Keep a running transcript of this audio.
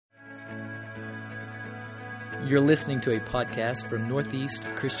You're listening to a podcast from Northeast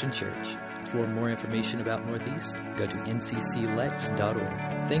Christian Church. For more information about Northeast, go to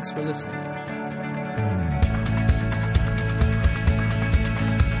ncclex.org. Thanks for listening.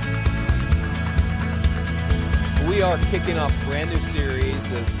 We are kicking off a brand new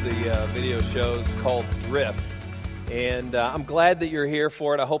series, as the video shows, called Drift. And I'm glad that you're here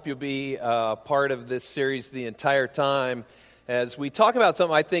for it. I hope you'll be part of this series the entire time as we talk about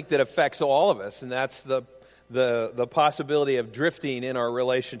something I think that affects all of us, and that's the possibility of drifting in our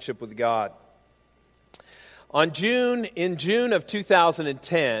relationship with God. In June of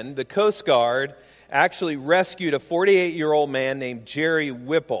 2010, the Coast Guard actually rescued a 48-year-old man named Jerry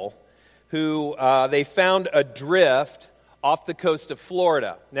Whipple, who they found adrift off the coast of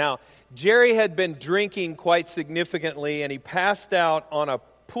Florida. Now, Jerry had been drinking quite significantly, and he passed out on a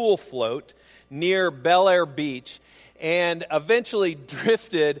pool float near Bel Air Beach, and eventually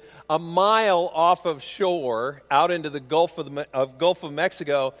drifted a mile off of shore out into the Gulf of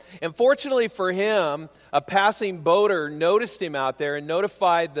Mexico. And fortunately for him, a passing boater noticed him out there and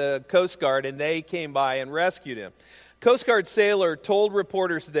notified the Coast Guard, and they came by and rescued him. Coast Guard sailor told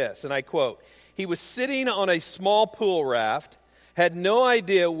reporters this, and I quote, "He was sitting on a small pool raft, had no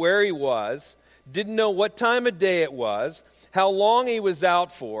idea where he was, didn't know what time of day it was, how long he was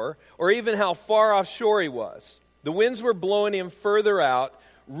out for, or even how far offshore he was. The winds were blowing him further out.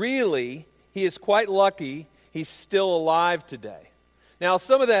 Really, he is quite lucky he's still alive today." Now,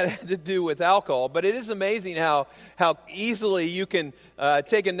 some of that had to do with alcohol, but it is amazing how easily you can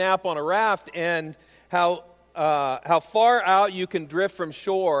take a nap on a raft, and how far out you can drift from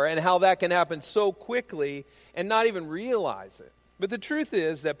shore, and how that can happen so quickly and not even realize it. But the truth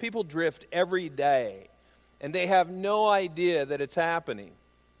is that people drift every day, and they have no idea that it's happening.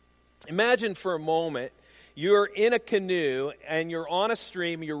 Imagine for a moment you're in a canoe and you're on a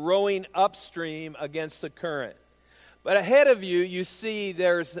stream, you're rowing upstream against the current. But ahead of you, you see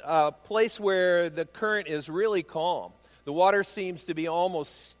there's a place where the current is really calm. The water seems to be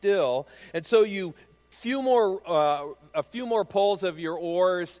almost still, and so a few more pulls of your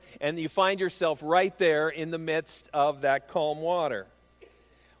oars, and you find yourself right there in the midst of that calm water.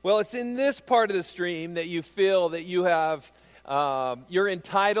 Well, it's in this part of the stream that you feel that you're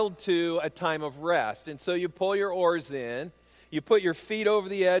entitled to a time of rest. And so you pull your oars in, you put your feet over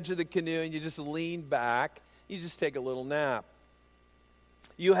the edge of the canoe, and you just lean back. You just take a little nap.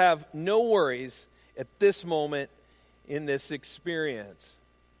 You have no worries at this moment in this experience.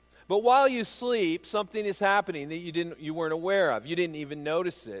 But while you sleep, something is happening that you weren't aware of. You didn't even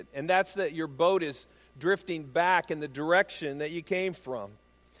notice it. And that's that your boat is drifting back in the direction that you came from.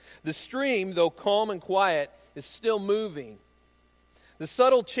 The stream, though calm and quiet, is still moving. The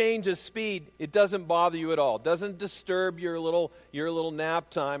subtle change of speed, it doesn't bother you at all. It doesn't disturb your little nap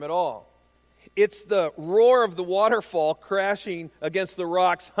time at all. It's the roar of the waterfall crashing against the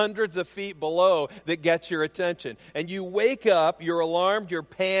rocks hundreds of feet below that gets your attention. And you wake up, you're alarmed, you're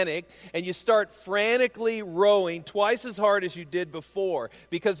panicked, and you start frantically rowing twice as hard as you did before,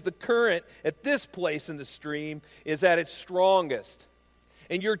 because the current at this place in the stream is at its strongest.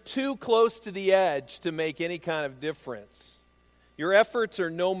 And you're too close to the edge to make any kind of difference. Your efforts are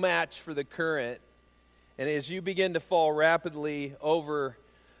no match for the current, and as you begin to fall rapidly over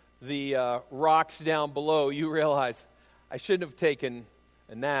the rocks down below, you realize, I shouldn't have taken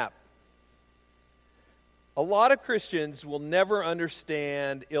a nap. A lot of Christians will never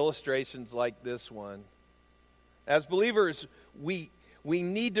understand illustrations like this one. As believers, we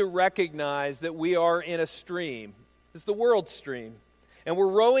need to recognize that we are in a stream. It's the world stream, and we're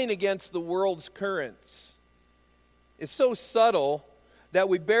rowing against the world's currents. It's so subtle that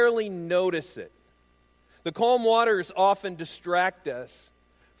we barely notice it. The calm waters often distract us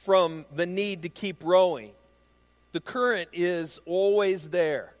from the need to keep rowing. The current is always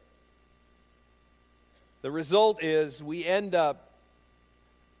there. The result is we end up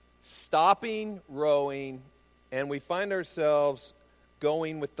stopping rowing, and we find ourselves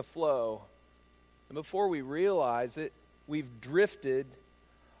going with the flow. And before we realize it, we've drifted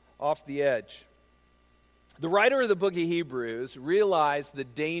off the edge. The writer of the book of Hebrews realized the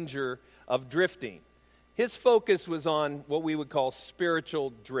danger of drifting. His focus was on what we would call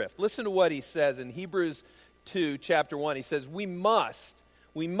spiritual drift. Listen to what he says in Hebrews 2, chapter 1. He says, we must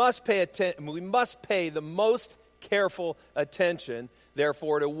pay the most careful attention,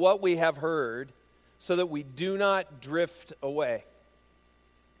 therefore, to what we have heard, so that we do not drift away.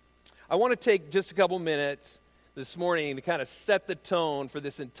 I want to take just a couple minutes this morning to kind of set the tone for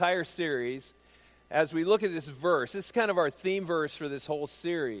this entire series as we look at this verse. This is kind of our theme verse for this whole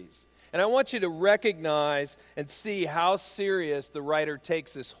series. And I want you to recognize and see how serious the writer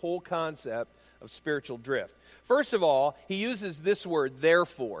takes this whole concept of spiritual drift. First of all, he uses this word,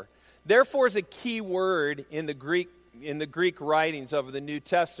 therefore. Therefore is a key word in the Greek writings of the New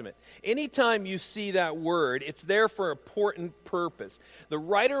Testament. Anytime you see that word, it's there for an important purpose. The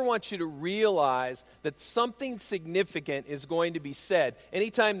writer wants you to realize that something significant is going to be said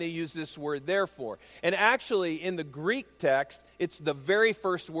anytime they use this word, therefore. And actually, in the Greek text, it's the very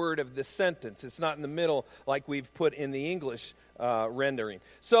first word of the sentence. It's not in the middle like we've put in the English rendering.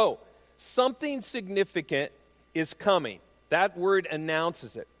 So, something significant is coming. That word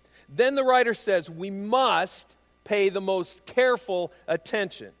announces it. Then the writer says, we must pay the most careful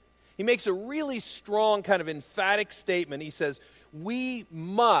attention. He makes a really strong kind of emphatic statement. He says, we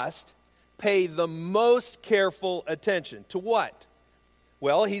must pay the most careful attention. To what?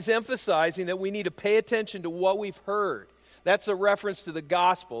 Well, he's emphasizing that we need to pay attention to what we've heard. That's a reference to the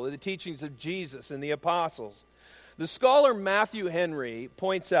gospel, the teachings of Jesus and the apostles. The scholar Matthew Henry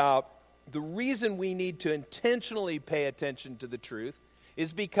points out the reason we need to intentionally pay attention to the truth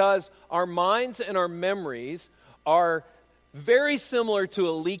is because our minds and our memories are very similar to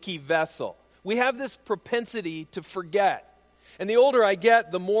a leaky vessel. We have this propensity to forget. And the older I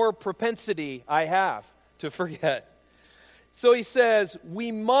get, the more propensity I have to forget. So he says,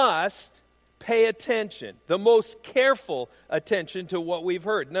 we must pay attention, the most careful attention to what we've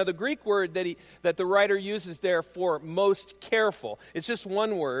heard. Now, the Greek word that the writer uses there for most careful, it's just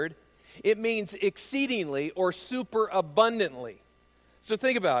one word. It means exceedingly or super abundantly. So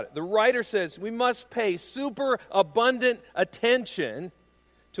think about it. The writer says we must pay super abundant attention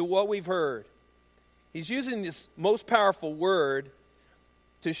to what we've heard. He's using this most powerful word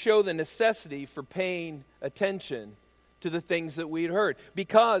to show the necessity for paying attention to the things that we'd heard,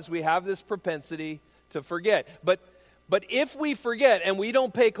 because we have this propensity to forget. But if we forget and we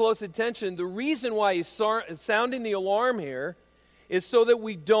don't pay close attention, the reason why he's sounding the alarm here is so that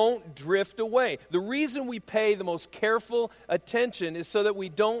we don't drift away. The reason we pay the most careful attention is so that we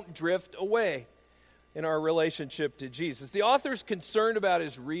don't drift away in our relationship to Jesus. The author's concerned about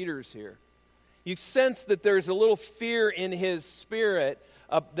his readers here. You sense that there's a little fear in his spirit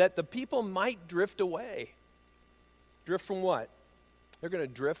that the people might drift away. Drift from what? They're going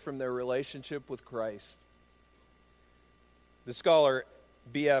to drift from their relationship with Christ. The scholar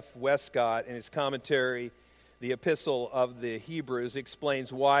B.F. Westcott, in his commentary, The Epistle of the Hebrews,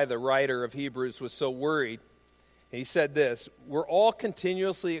 explains why the writer of Hebrews was so worried. And he said this, we're all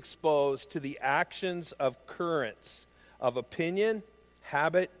continuously exposed to the actions of currents of opinion,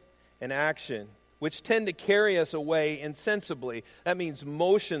 habit, and action, which tend to carry us away insensibly. That means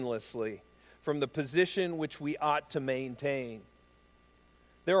motionlessly from the position which we ought to maintain.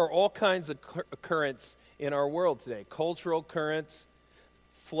 There are all kinds of currents in our world today. Cultural currents,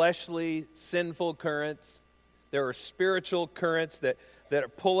 fleshly, sinful currents. There are spiritual currents that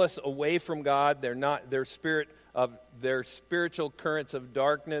pull us away from God. They're spiritual currents of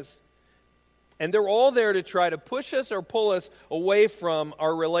darkness. And they're all there to try to push us or pull us away from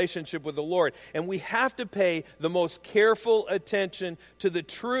our relationship with the Lord. And we have to pay the most careful attention to the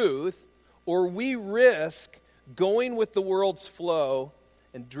truth, or we risk going with the world's flow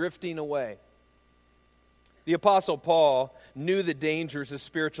and drifting away. The Apostle Paul knew the dangers of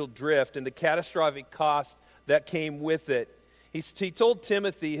spiritual drift and the catastrophic cost that came with it. He told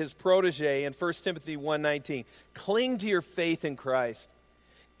Timothy, his protege, in 1 Timothy 1:19, cling to your faith in Christ.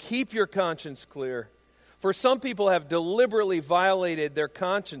 Keep your conscience clear. For some people have deliberately violated their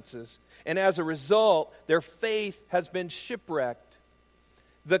consciences, and as a result, their faith has been shipwrecked.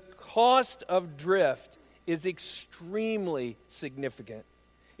 The cost of drift is extremely significant.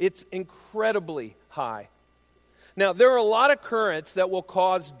 It's incredibly high. Now, there are a lot of currents that will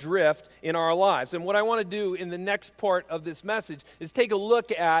cause drift in our lives. And what I want to do in the next part of this message is take a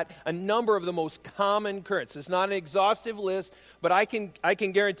look at a number of the most common currents. It's not an exhaustive list, but I can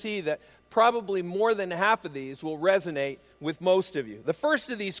guarantee that probably more than half of these will resonate with most of you. The first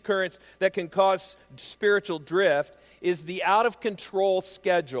of these currents that can cause spiritual drift is the out-of-control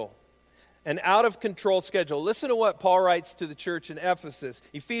schedule. An out-of-control schedule. Listen to what Paul writes to the church in Ephesus,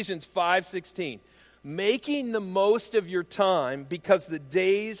 Ephesians 5:16. Making the most of your time because the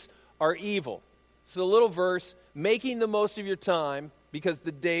days are evil. It's a little verse, making the most of your time because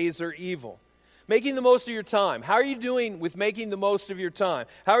the days are evil. Making the most of your time. How are you doing with making the most of your time?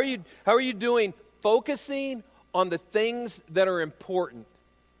 How are you doing focusing on the things that are important?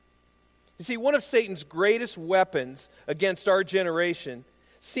 You see, one of Satan's greatest weapons against our generation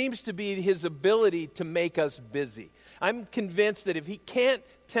seems to be his ability to make us busy. I'm convinced that if he can't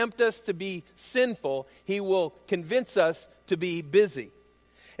tempt us to be sinful, he will convince us to be busy.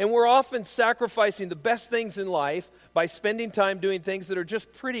 And we're often sacrificing the best things in life by spending time doing things that are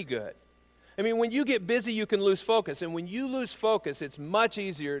just pretty good. I mean, when you get busy, you can lose focus. And when you lose focus, it's much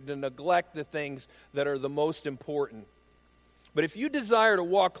easier to neglect the things that are the most important. But if you desire to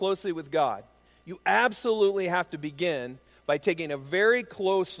walk closely with God, you absolutely have to begin by taking a very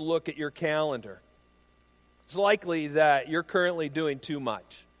close look at your calendar. It's likely that you're currently doing too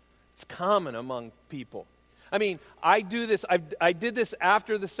much. It's common among people. I mean, I do this. I did this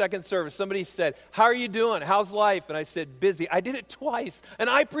after the second service. Somebody said, "How are you doing? How's life?" And I said, "Busy." I did it twice, and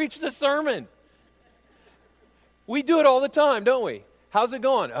I preached the sermon. We do it all the time, don't we? How's it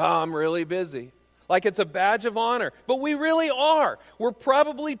going? "Oh, I'm really busy." Like it's a badge of honor. But we really are. We're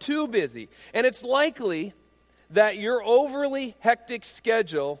probably too busy. And it's likely that your overly hectic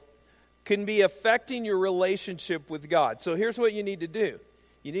schedule can be affecting your relationship with God. So here's what you need to do.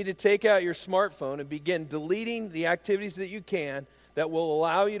 You need to take out your smartphone and begin deleting the activities that you can that will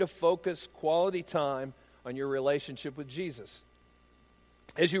allow you to focus quality time on your relationship with Jesus.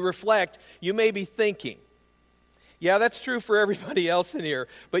 As you reflect, you may be thinking, yeah, that's true for everybody else in here,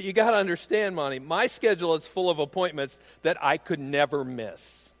 but you got to understand, Monty, my schedule is full of appointments that I could never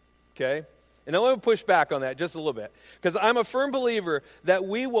miss, okay? And I'm going to push back on that just a little bit, because I'm a firm believer that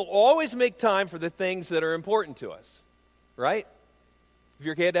we will always make time for the things that are important to us, right? If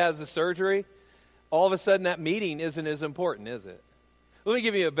your kid has a surgery, all of a sudden that meeting isn't as important, is it? Let me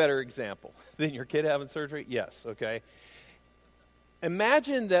give you a better example than your kid having surgery. Yes, okay.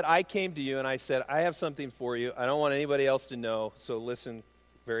 Imagine that I came to you and I said, "I have something for you. I don't want anybody else to know, so listen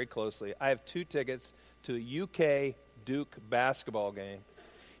very closely. I have 2 tickets to a UK Duke basketball game.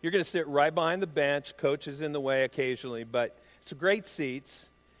 You're going to sit right behind the bench. Coach is in the way occasionally, but it's great seats.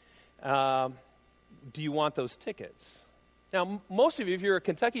 Do you want those tickets?" Now, most of you, if you're a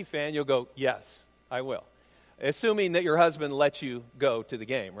Kentucky fan, you'll go, "Yes, I will." Assuming that your husband lets you go to the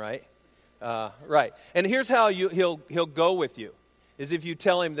game, right? Right. And here's how he'll go with you, is if you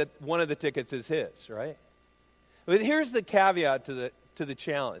tell him that one of the tickets is his, right? But here's the caveat to the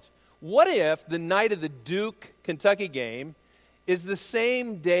challenge. What if the night of the Duke-Kentucky game is the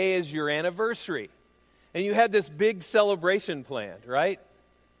same day as your anniversary, and you had this big celebration planned, right?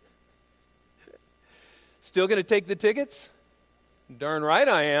 Still going to take the tickets? Darn right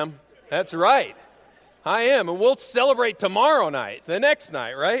I am. That's right. I am. And we'll celebrate tomorrow night, the next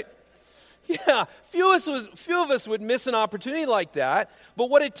night, right? Yeah, few of us would miss an opportunity like that. But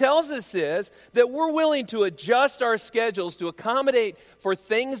what it tells us is that we're willing to adjust our schedules to accommodate for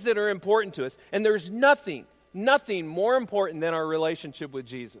things that are important to us. And there's nothing more important than our relationship with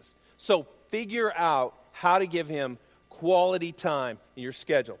Jesus. So figure out how to give him quality time in your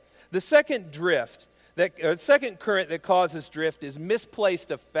schedule. The second second current that causes drift is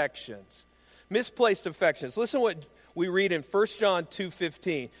misplaced affections. Misplaced affections. Listen to what we read in 1 John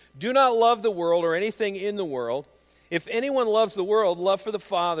 2:15. "Do not love the world or anything in the world. If anyone loves the world, love for the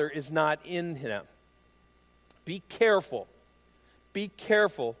Father is not in him." Be careful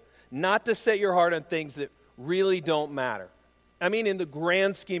not to set your heart on things that really don't matter. I mean, in the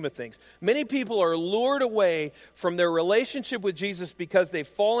grand scheme of things. Many people are lured away from their relationship with Jesus because they've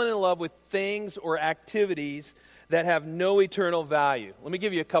fallen in love with things or activities that have no eternal value. Let me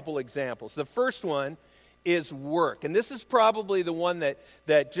give you a couple examples. The first one is work. And this is probably the one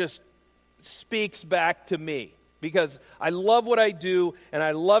that just speaks back to me, because I love what I do and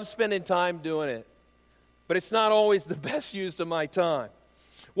I love spending time doing it. But it's not always the best use of my time.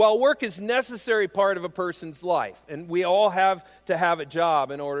 While work is a necessary part of a person's life, and we all have to have a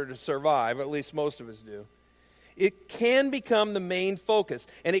job in order to survive, at least most of us do, it can become the main focus,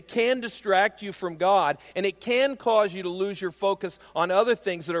 and it can distract you from God, and it can cause you to lose your focus on other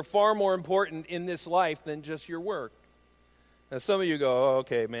things that are far more important in this life than just your work. Now, some of you go, "Oh,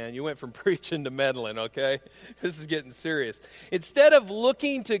 okay, man, you went from preaching to meddling, okay? This is getting serious." Instead of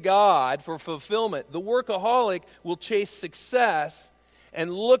looking to God for fulfillment, the workaholic will chase success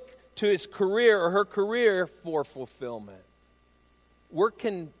and look to his career or her career for fulfillment. Work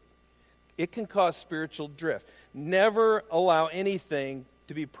can cause spiritual drift. Never allow anything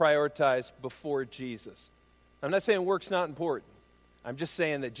to be prioritized before Jesus. I'm not saying work's not important. I'm just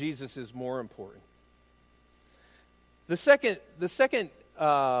saying that Jesus is more important. The second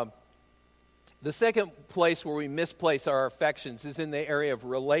place where we misplace our affections is in the area of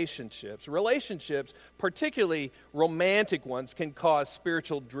relationships. Relationships, particularly romantic ones, can cause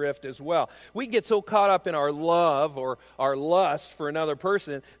spiritual drift as well. We get so caught up in our love or our lust for another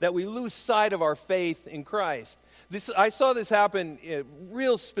person that we lose sight of our faith in Christ. I saw this happen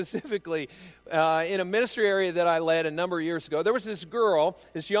real specifically in a ministry area that I led a number of years ago. There was this girl,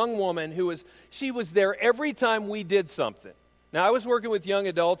 this young woman, she was there every time we did something. Now, I was working with young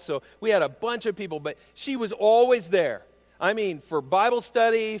adults, so we had a bunch of people, but she was always there. I mean, for Bible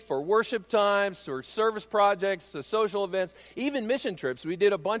study, for worship times, for service projects, for social events, even mission trips. We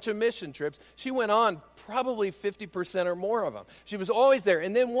did a bunch of mission trips. She went on probably 50% or more of them. She was always there.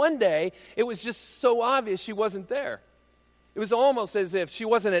 And then one day, it was just so obvious she wasn't there. It was almost as if she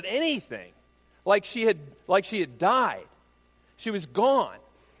wasn't at anything, like she had died. She was gone.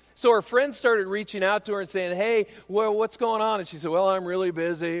 So her friends started reaching out to her and saying, hey, well, what's going on? And she said, well, I'm really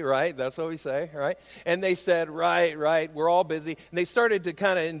busy, right? That's what we say, right? And they said, right, we're all busy. And they started to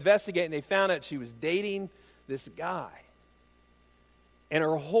kind of investigate, and they found out she was dating this guy. And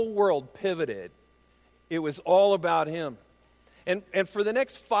her whole world pivoted. It was all about him. And for the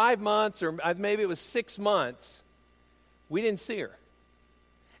next 5 months, or maybe it was 6 months, we didn't see her.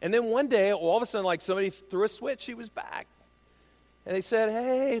 And then one day, all of a sudden, like somebody threw a switch, she was back. And they said,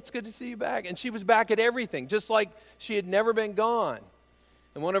 hey, it's good to see you back. And she was back at everything, just like she had never been gone.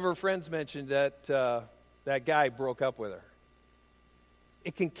 And one of her friends mentioned that that guy broke up with her.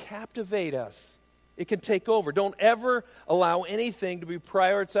 It can captivate us. It can take over. Don't ever allow anything to be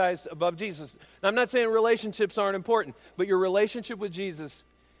prioritized above Jesus. Now, I'm not saying relationships aren't important, but your relationship with Jesus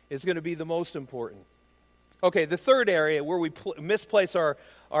is going to be the most important. Okay, the third area where we misplace our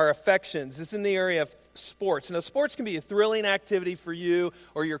affections is in the area of sports. Now, sports can be a thrilling activity for you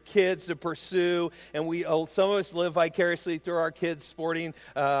or your kids to pursue, and some of us live vicariously through our kids' sporting,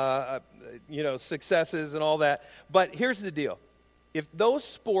 successes and all that. But here's the deal: if those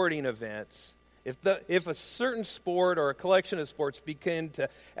sporting events, if a certain sport or a collection of sports begin to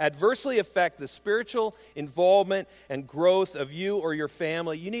adversely affect the spiritual involvement and growth of you or your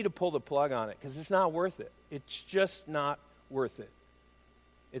family, you need to pull the plug on it because it's not worth it. It's just not worth it.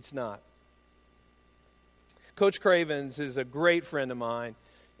 It's not. Coach Cravens is a great friend of mine,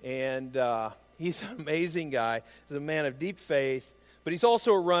 and he's an amazing guy. He's a man of deep faith, but he's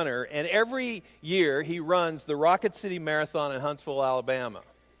also a runner, and every year he runs the Rocket City Marathon in Huntsville, Alabama.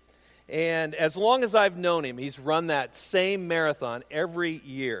 And as long as I've known him, he's run that same marathon every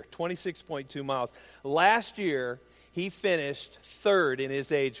year, 26.2 miles. Last year, he finished third in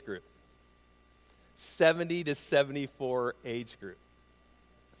his age group, 70 to 74 age group.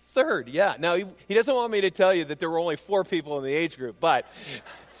 Third, yeah. Now, he doesn't want me to tell you that there were only 4 people in the age group, but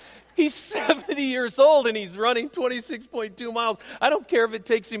he's 70 years old and he's running 26.2 miles. I don't care if it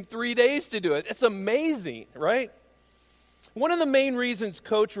takes him 3 days to do it. It's amazing, right? One of the main reasons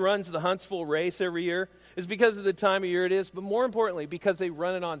Coach runs the Huntsville race every year is because of the time of year it is, but more importantly, because they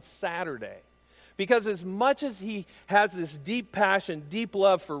run it on Saturday. Because as much as he has this deep passion, deep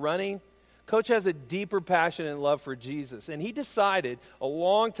love for running, Coach has a deeper passion and love for Jesus. And he decided a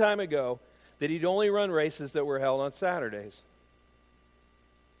long time ago that he'd only run races that were held on Saturdays.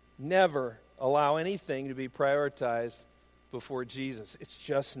 Never allow anything to be prioritized before Jesus. It's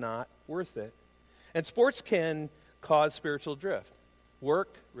just not worth it. And sports can cause spiritual drift. Work,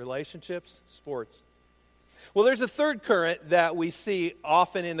 relationships, sports. Well, there's a third current that we see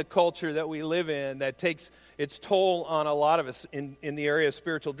often in the culture that we live in that takes its toll on a lot of us in the area of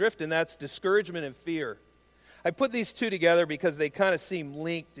spiritual drift, and that's discouragement and fear. I put these two together because they kind of seem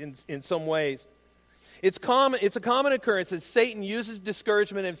linked in some ways. It's a common occurrence that Satan uses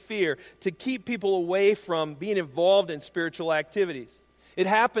discouragement and fear to keep people away from being involved in spiritual activities. It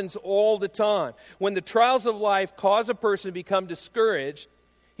happens all the time. When the trials of life cause a person to become discouraged,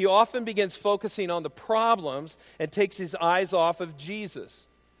 he often begins focusing on the problems and takes his eyes off of Jesus.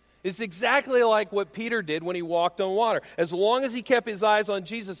 It's exactly like what Peter did when he walked on water. As long as he kept his eyes on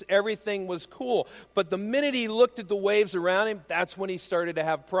Jesus, everything was cool. But the minute he looked at the waves around him, that's when he started to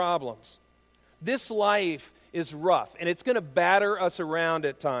have problems. This life is rough, and it's going to batter us around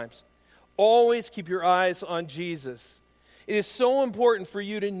at times. Always keep your eyes on Jesus. It is so important for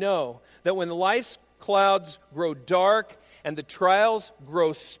you to know that when life's clouds grow dark and the trials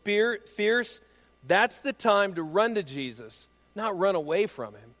grow fierce, that's the time to run to Jesus, not run away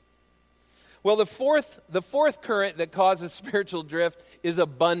from him. Well, the fourth current that causes spiritual drift is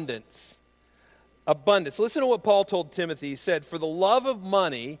abundance. Abundance. Listen to what Paul told Timothy. He said, "For the love of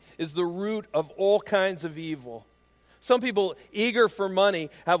money is the root of all kinds of evil." Some people eager for money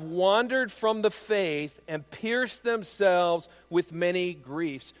have wandered from the faith and pierced themselves with many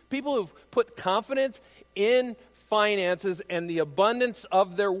griefs. People who've put confidence in finances and the abundance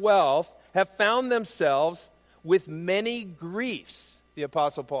of their wealth have found themselves with many griefs, the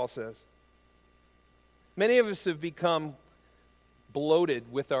Apostle Paul says. Many of us have become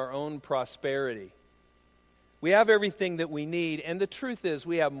bloated with our own prosperity. We have everything that we need, and the truth is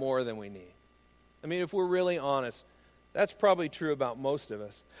we have more than we need. I mean, if we're really honest, that's probably true about most of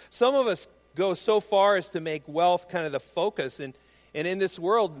us. Some of us go so far as to make wealth kind of the focus. And in this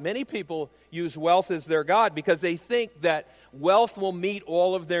world, many people use wealth as their God because they think that wealth will meet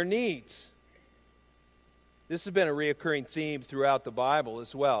all of their needs. This has been a reoccurring theme throughout the Bible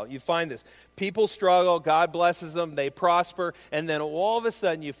as well. You find this. People struggle, God blesses them, they prosper, and then all of a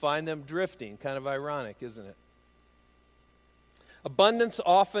sudden you find them drifting. Kind of ironic, isn't it? Abundance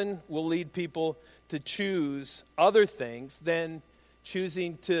often will lead people to choose other things than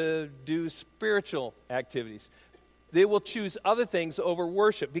choosing to do spiritual activities. They will choose other things over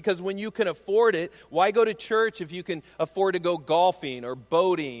worship because when you can afford it, why go to church if you can afford to go golfing or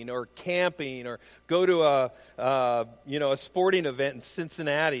boating or camping or go to a sporting event in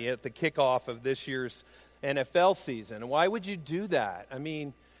Cincinnati at the kickoff of this year's NFL season? Why would you do that? I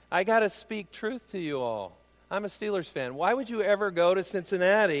mean, I got to speak truth to you all. I'm a Steelers fan. Why would you ever go to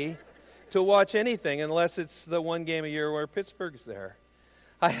Cincinnati to watch anything unless it's the one game a year where Pittsburgh's there?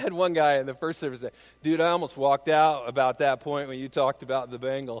 I had one guy in the first service say, dude, I almost walked out about that point when you talked about the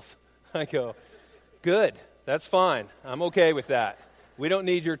Bengals. I go, good, that's fine. I'm okay with that. We don't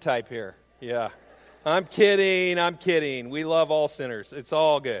need your type here. Yeah. I'm kidding. We love all sinners. It's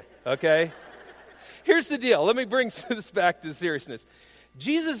all good, okay? Here's the deal. Let me bring this back to seriousness.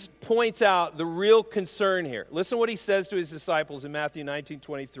 Jesus points out the real concern here. Listen to what he says to his disciples in Matthew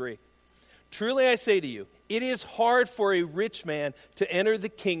 19:23. Truly I say to you, it is hard for a rich man to enter the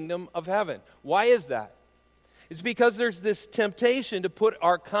kingdom of heaven. Why is that? It's because there's this temptation to put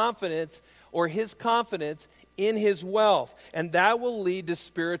our confidence or his confidence in his wealth, and that will lead to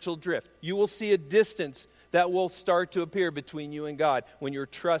spiritual drift. You will see a distance that will start to appear between you and God when you're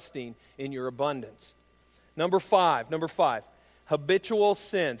trusting in your abundance. Number five, habitual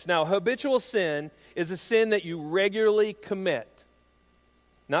sins. Now, habitual sin is a sin that you regularly commit.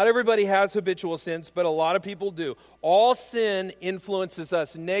 Not everybody has habitual sins, but a lot of people do. All sin influences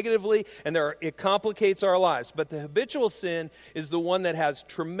us negatively, and it complicates our lives. But the habitual sin is the one that has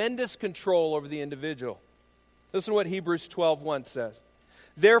tremendous control over the individual. Listen to what Hebrews 12:1 says.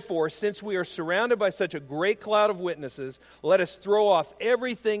 Therefore, since we are surrounded by such a great cloud of witnesses, let us throw off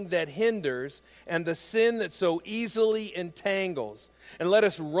everything that hinders and the sin that so easily entangles, and let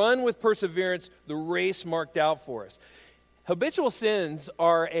us run with perseverance the race marked out for us. Habitual sins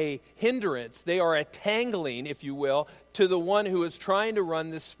are a hindrance. They are a tangling, if you will, to the one who is trying to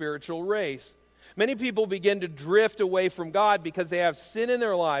run this spiritual race. Many people begin to drift away from God because they have sin in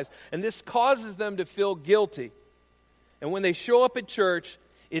their lives, and this causes them to feel guilty. And when they show up at church,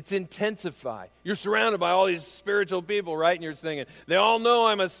 it's intensified. You're surrounded by all these spiritual people, right? And you're thinking, they all know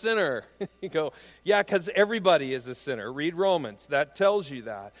I'm a sinner. You go, yeah, because everybody is a sinner. Read Romans. That tells you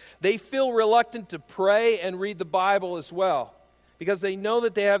that. They feel reluctant to pray and read the Bible as well because they know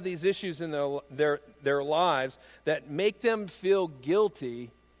that they have these issues in their lives that make them feel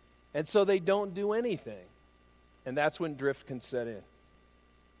guilty, and so they don't do anything. And that's when drift can set in.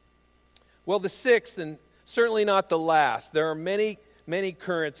 Well, the sixth, and certainly not the last, there are many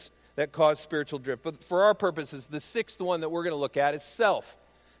currents that cause spiritual drift. But for our purposes, the sixth one that we're going to look at is self.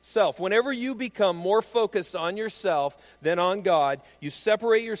 Self. Whenever you become more focused on yourself than on God, you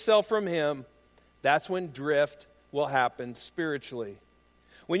separate yourself from Him, that's when drift will happen spiritually.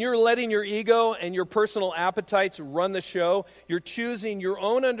 When you're letting your ego and your personal appetites run the show, you're choosing your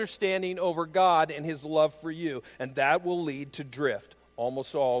own understanding over God and His love for you, and that will lead to drift,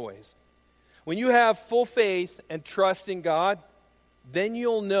 almost always. When you have full faith and trust in God, then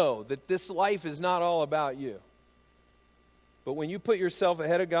you'll know that this life is not all about you. But when you put yourself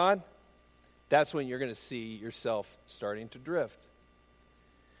ahead of God, that's when you're going to see yourself starting to drift.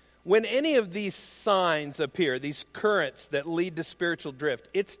 When any of these signs appear, these currents that lead to spiritual drift,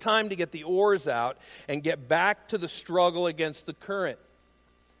 it's time to get the oars out and get back to the struggle against the current.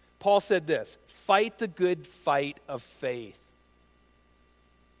 Paul said this, fight the good fight of faith.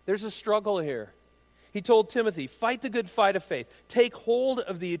 There's a struggle here. He told Timothy, fight the good fight of faith. Take hold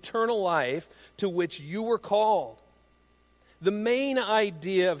of the eternal life to which you were called. The main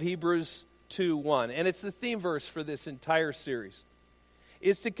idea of Hebrews 2:1, and it's the theme verse for this entire series,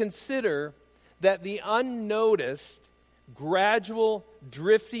 is to consider that the unnoticed, gradual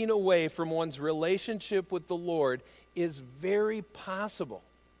drifting away from one's relationship with the Lord is very possible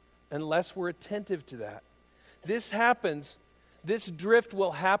unless we're attentive to that. This drift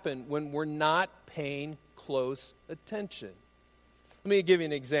will happen when we're not paying close attention. Let me give you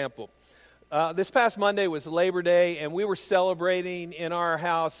an example. This past Monday was Labor Day, and we were celebrating in our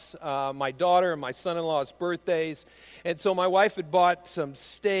house my daughter and my son-in-law's birthdays. And so my wife had bought some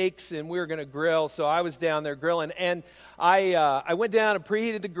steaks, and we were going to grill, so I was down there grilling. And I went down and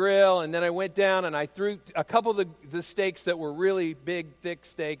preheated the grill, and then I went down and I threw a couple of the steaks that were really big, thick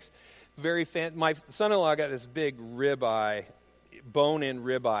steaks very my son-in-law got this big ribeye, bone-in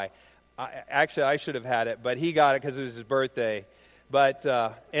ribeye. Actually, I should have had it, but he got it because it was his birthday. But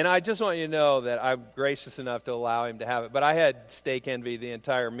and I just want you to know that I'm gracious enough to allow him to have it. But I had steak envy the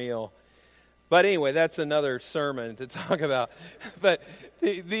entire meal. But anyway, that's another sermon to talk about. But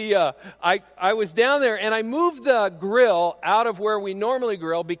I was down there, and I moved the grill out of where we normally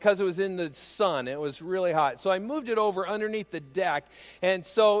grill because it was in the sun. It was really hot. So I moved it over underneath the deck, and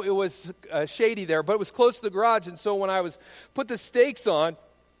so it was shady there, but it was close to the garage. And so when I put the steaks on,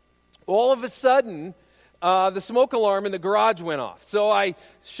 all of a sudden, the smoke alarm in the garage went off. So I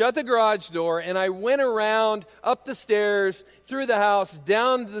shut the garage door, and I went around, up the stairs, through the house,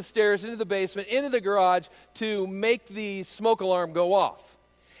 down the stairs, into the basement, into the garage to make the smoke alarm go off.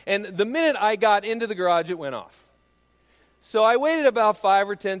 And the minute I got into the garage, it went off. So I waited about 5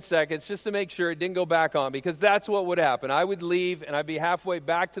 or 10 seconds just to make sure it didn't go back on, because that's what would happen. I would leave, and I'd be halfway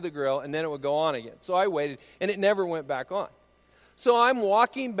back to the grill, and then it would go on again. So I waited, and it never went back on. So I'm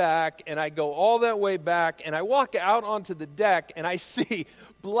walking back, and I go all that way back, and I walk out onto the deck, and I see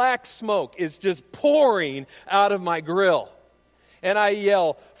black smoke is just pouring out of my grill. And I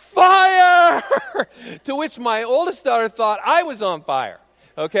yell, "Fire!" To which my oldest daughter thought I was on fire,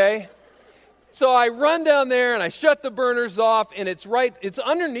 okay? So I run down there, and I shut the burners off, and it's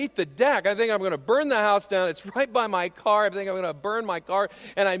underneath the deck. I think I'm going to burn the house down. It's right by my car. I think I'm going to burn my car.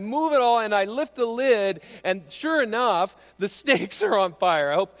 And I move it all, and I lift the lid, and sure enough, the steaks are on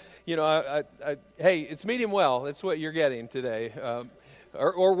fire. I hope, hey, it's medium well. That's what you're getting today.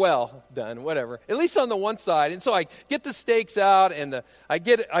 Or well done, whatever. At least on the one side. And so I get the steaks out, and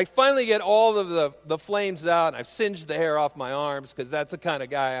I finally get all of the flames out, and I've singed the hair off my arms, because that's the kind of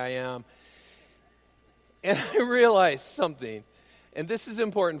guy I am. And I realized something, and this is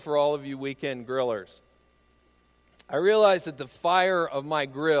important for all of you weekend grillers. I realized that the fire of my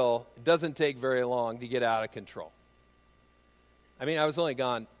grill doesn't take very long to get out of control. I mean, I was only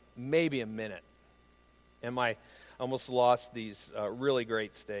gone maybe a minute, and I almost lost these really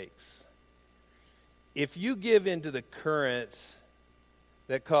great steaks. If you give into the currents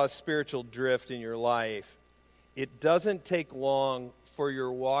that cause spiritual drift in your life, it doesn't take long for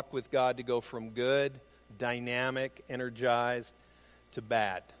your walk with God to go from good, dynamic, energized, to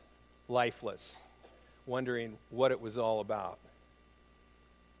bad, lifeless, wondering what it was all about.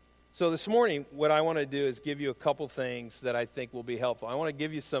 So this morning, what I want to do is give you a couple things that I think will be helpful. I want to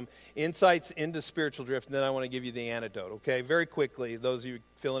give you some insights into spiritual drift, and then I want to give you the antidote, okay? Very quickly, those of you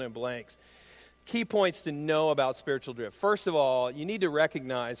filling in blanks. Key points to know about spiritual drift. First of all, you need to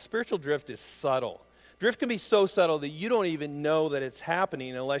recognize spiritual drift is subtle. Drift can be so subtle that you don't even know that it's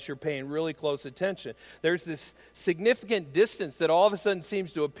happening unless you're paying really close attention. There's this significant distance that all of a sudden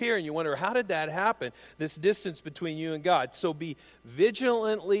seems to appear, and you wonder, how did that happen? This distance between you and God. So be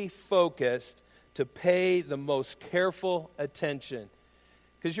vigilantly focused to pay the most careful attention,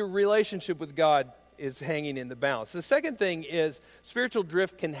 because your relationship with God is hanging in the balance. The second thing is spiritual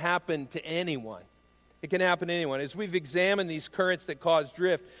drift can happen to anyone. It can happen to anyone. As we've examined these currents that cause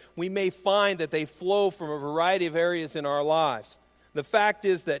drift, we may find that they flow from a variety of areas in our lives. The fact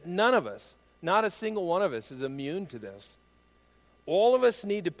is that none of us, not a single one of us, is immune to this. All of us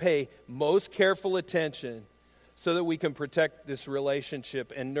need to pay most careful attention so that we can protect this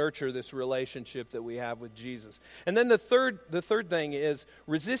relationship and nurture this relationship that we have with Jesus. And then the third thing is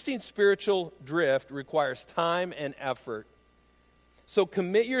resisting spiritual drift requires time and effort. So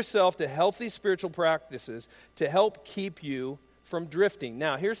commit yourself to healthy spiritual practices to help keep you from drifting.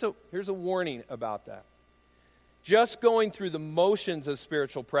 Now, here's a warning about that. Just going through the motions of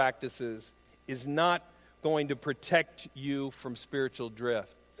spiritual practices is not going to protect you from spiritual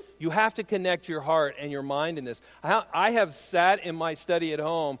drift. You have to connect your heart and your mind in this. I have sat in my study at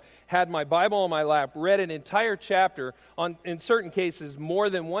home, had my Bible on my lap, read an entire chapter, in certain cases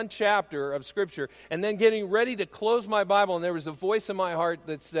more than one chapter of Scripture, and then getting ready to close my Bible, and there was a voice in my heart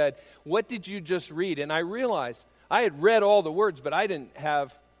that said, "What did you just read?" And I realized I had read all the words, but I didn't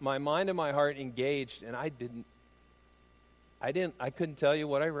have my mind and my heart engaged, and I couldn't tell you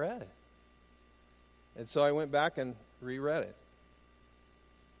what I read. And so I went back and reread it.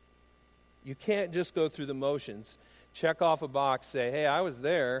 You can't just go through the motions, check off a box, say, "Hey, I was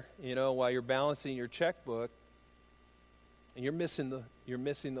there," while you're balancing your checkbook, and you're missing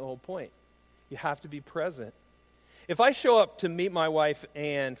the whole point. You have to be present. If I show up to meet my wife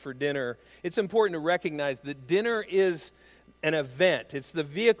Ann for dinner, it's important to recognize that dinner is an event. It's the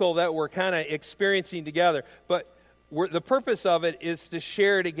vehicle that we're kind of experiencing together, but the purpose of it is to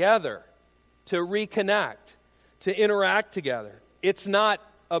share together, to reconnect, to interact together. It's not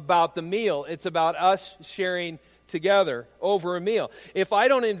about the meal. It's about us sharing together over a meal. If I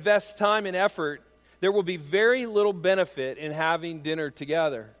don't invest time and effort, there will be very little benefit in having dinner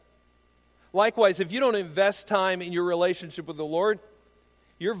together. Likewise, if you don't invest time in your relationship with the Lord,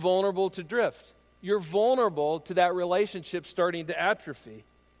 you're vulnerable to drift. You're vulnerable to that relationship starting to atrophy.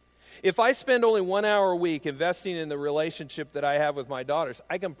 If I spend only 1 hour a week investing in the relationship that I have with my daughters,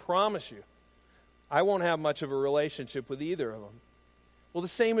 I can promise you I won't have much of a relationship with either of them. Well, the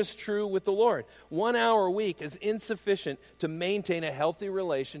same is true with the Lord. 1 hour a week is insufficient to maintain a healthy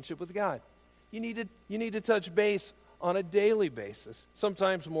relationship with God. You need to touch base on a daily basis,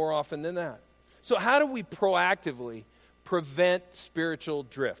 sometimes more often than that. So how do we proactively prevent spiritual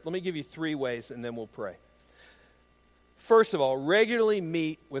drift? Let me give you 3 ways, and then we'll pray. First of all, regularly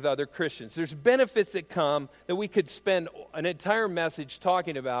meet with other Christians. There's benefits that come that we could spend an entire message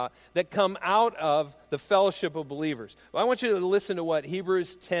talking about that come out of the fellowship of believers. I want you to listen to what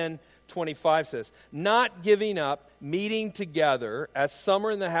Hebrews 10:25 says. Not giving up, meeting together, as some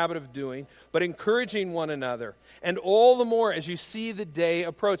are in the habit of doing, but encouraging one another. And all the more as you see the day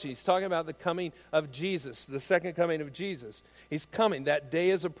approaching. He's talking about the coming of Jesus, the second coming of Jesus. He's coming. That day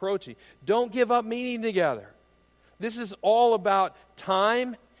is approaching. Don't give up meeting together. This is all about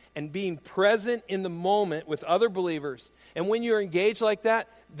time and being present in the moment with other believers. And when you're engaged like that,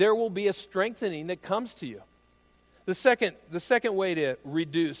 there will be a strengthening that comes to you. The second way to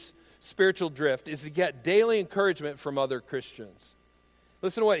reduce spiritual drift is to get daily encouragement from other Christians.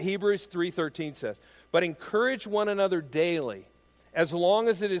 Listen to what Hebrews 3:13 says. But encourage one another daily, as long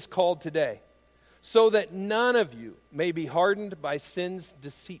as it is called today, so that none of you may be hardened by sin's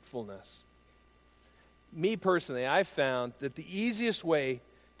deceitfulness. Me personally, I found that the easiest way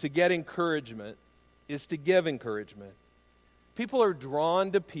to get encouragement is to give encouragement. People are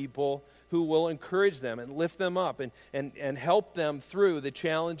drawn to people who will encourage them and lift them up and help them through the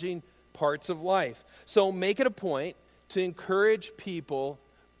challenging parts of life. So make it a point to encourage people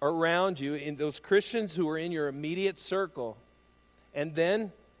around you, in those Christians who are in your immediate circle, and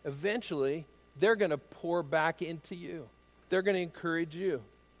then eventually they're going to pour back into you. They're going to encourage you.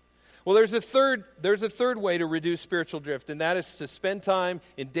 Well, there's a third way to reduce spiritual drift, and that is to spend time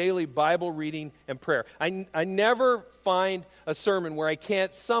in daily Bible reading and prayer. I never find a sermon where I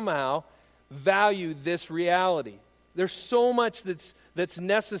can't somehow value this reality. There's so much that's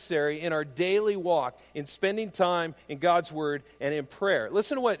necessary in our daily walk in spending time in God's Word and in prayer.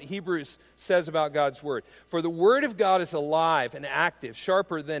 Listen to what Hebrews says about God's Word. For the Word of God is alive and active,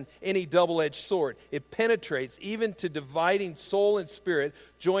 sharper than any double-edged sword. It penetrates even to dividing soul and spirit,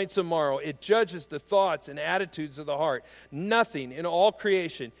 joints and marrow. It judges the thoughts and attitudes of the heart. Nothing in all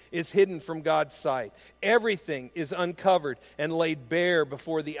creation is hidden from God's sight. Everything is uncovered and laid bare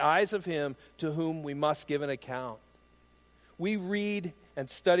before the eyes of Him to whom we must give an account. We read and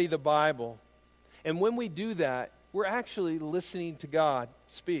study the Bible, and when we do that, we're actually listening to God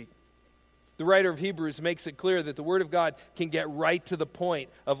speak. The writer of Hebrews makes it clear that the Word of God can get right to the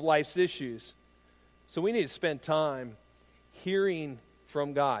point of life's issues. So we need to spend time hearing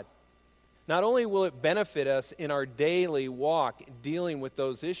from God. Not only will it benefit us in our daily walk dealing with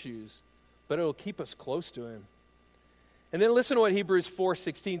those issues, but it will keep us close to Him. And then listen to what Hebrews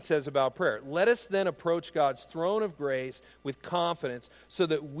 4:16 says about prayer. Let us then approach God's throne of grace with confidence so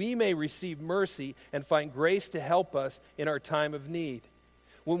that we may receive mercy and find grace to help us in our time of need.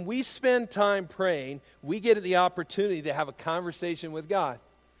 When we spend time praying, we get the opportunity to have a conversation with God,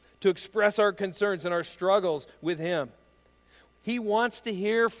 to express our concerns and our struggles with Him. He wants to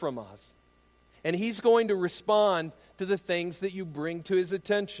hear from us, and He's going to respond to the things that you bring to His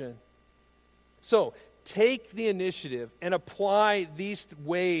attention. So, take the initiative and apply these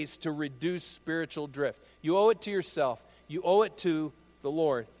ways to reduce spiritual drift. You owe it to yourself. You owe it to the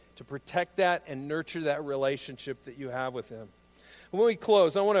Lord to protect that and nurture that relationship that you have with Him. When we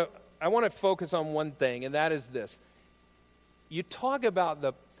close, I want to focus on one thing, and that is this. You talk about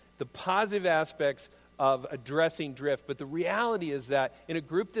the positive aspects of addressing drift, but the reality is that in a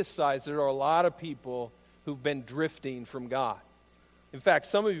group this size, there are a lot of people who've been drifting from God. In fact,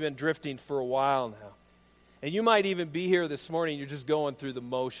 some of you have been drifting for a while now. And you might even be here this morning, you're just going through the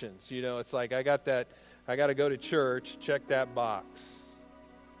motions. You know, it's like, I got to go to church, check that box.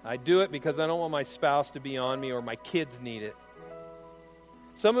 I do it because I don't want my spouse to be on me or my kids need it.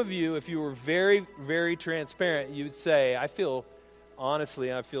 Some of you, if you were very, very transparent, you would say, I feel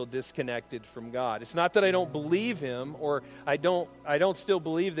disconnected from God. It's not that I don't believe Him or I don't still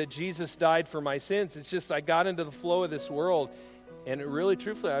believe that Jesus died for my sins. It's just I got into the flow of this world and really,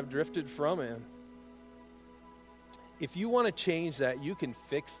 truthfully, I've drifted from Him. If you want to change that, you can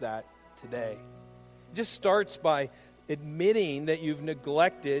fix that today. It just starts by admitting that you've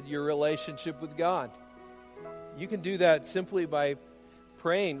neglected your relationship with God. You can do that simply by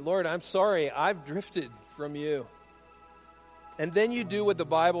praying, Lord, I'm sorry, I've drifted from you. And then you do what the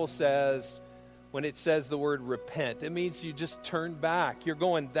Bible says when it says the word repent. It means you just turn back. You're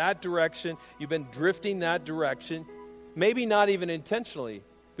going that direction. You've been drifting that direction. Maybe not even intentionally,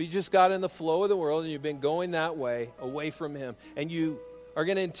 but you just got in the flow of the world and you've been going that way, away from him. And you are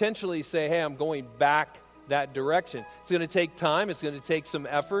going to intentionally say, hey, I'm going back that direction. It's going to take time. It's going to take some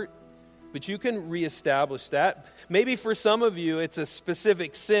effort. But you can reestablish that. Maybe for some of you, it's a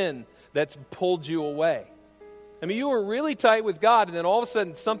specific sin that's pulled you away. I mean, you were really tight with God, and then all of a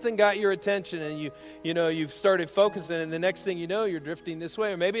sudden something got your attention, and you've started focusing, and the next thing you know, you're drifting this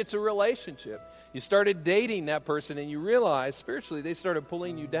way. Or maybe it's a relationship. You started dating that person, and you realized spiritually they started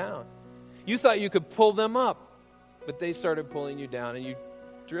pulling you down. You thought you could pull them up, but they started pulling you down, and you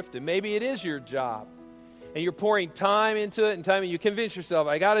drifted. Maybe it is your job, and you're pouring time into it, and you convince yourself,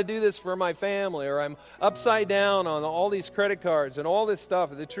 I got to do this for my family, or I'm upside down on all these credit cards and all this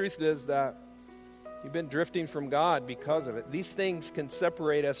stuff. And the truth is that you've been drifting from God because of it. These things can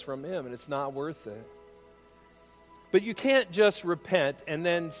separate us from him, and it's not worth it. But you can't just repent and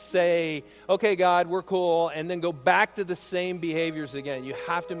then say, okay, God, we're cool, and then go back to the same behaviors again. You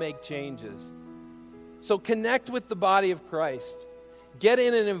have to make changes. So connect with the body of Christ. Get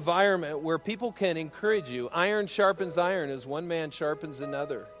in an environment where people can encourage you. Iron sharpens iron as one man sharpens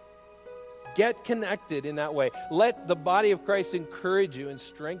another. Get connected in that way. Let the body of Christ encourage you and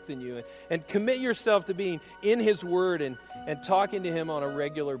strengthen you. And commit yourself to being in his word and talking to him on a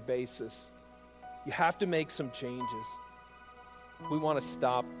regular basis. You have to make some changes. We want to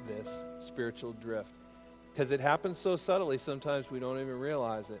stop this spiritual drift. Because it happens so subtly, sometimes we don't even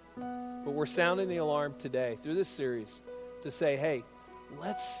realize it. But we're sounding the alarm today through this series to say, hey,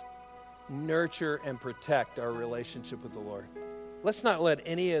 let's nurture and protect our relationship with the Lord. Let's not let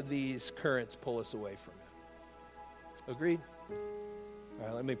any of these currents pull us away from him. Agreed? All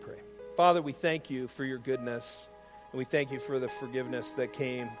right, let me pray. Father, we thank you for your goodness, and we thank you for the forgiveness that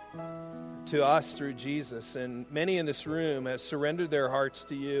came to us through Jesus. And many in this room have surrendered their hearts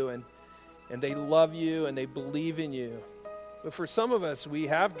to you, and they love you, and they believe in you. But for some of us, we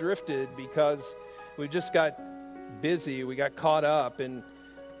have drifted because we just got busy, we got caught up, and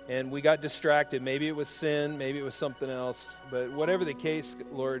we got distracted. Maybe it was sin, maybe it was something else. But whatever the case,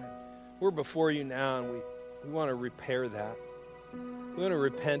 Lord, we're before you now, and we want to repair that. We want to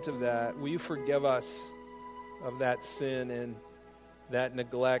repent of that. Will you forgive us of that sin and that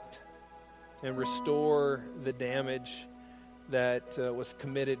neglect and restore the damage that was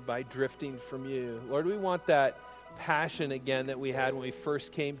committed by drifting from you? Lord, we want that passion again that we had when we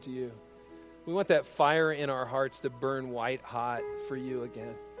first came to you. We want that fire in our hearts to burn white hot for you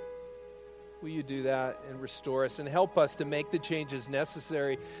again. Will you do that and restore us and help us to make the changes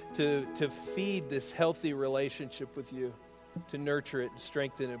necessary to feed this healthy relationship with you, to nurture it,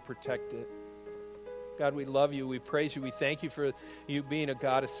 strengthen it, and protect it. God, we love you. We praise you. We thank you for you being a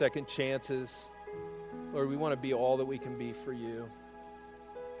God of second chances. Lord, we want to be all that we can be for you.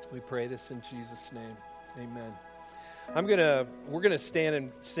 We pray this in Jesus' name. Amen. We're gonna stand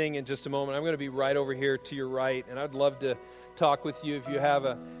and sing in just a moment. I'm going to be right over here to your right, and I'd love to talk with you if you have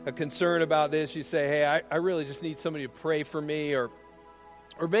a concern about this. You say, hey, I really just need somebody to pray for me, or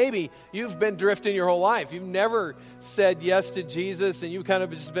maybe you've been drifting your whole life. You've never said yes to Jesus, and you've kind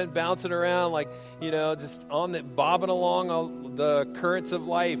of just been bouncing around like, just bobbing along all the currents of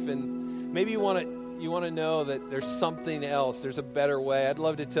life. And maybe you want to know that there's something else. There's a better way. I'd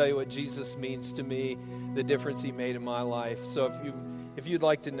love to tell you what Jesus means to me, the difference he made in my life. So if you'd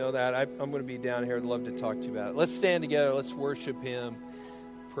like to know that, I'm going to be down here. I'd love to talk to you about it. Let's stand together. Let's worship him.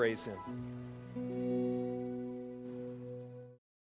 Praise him.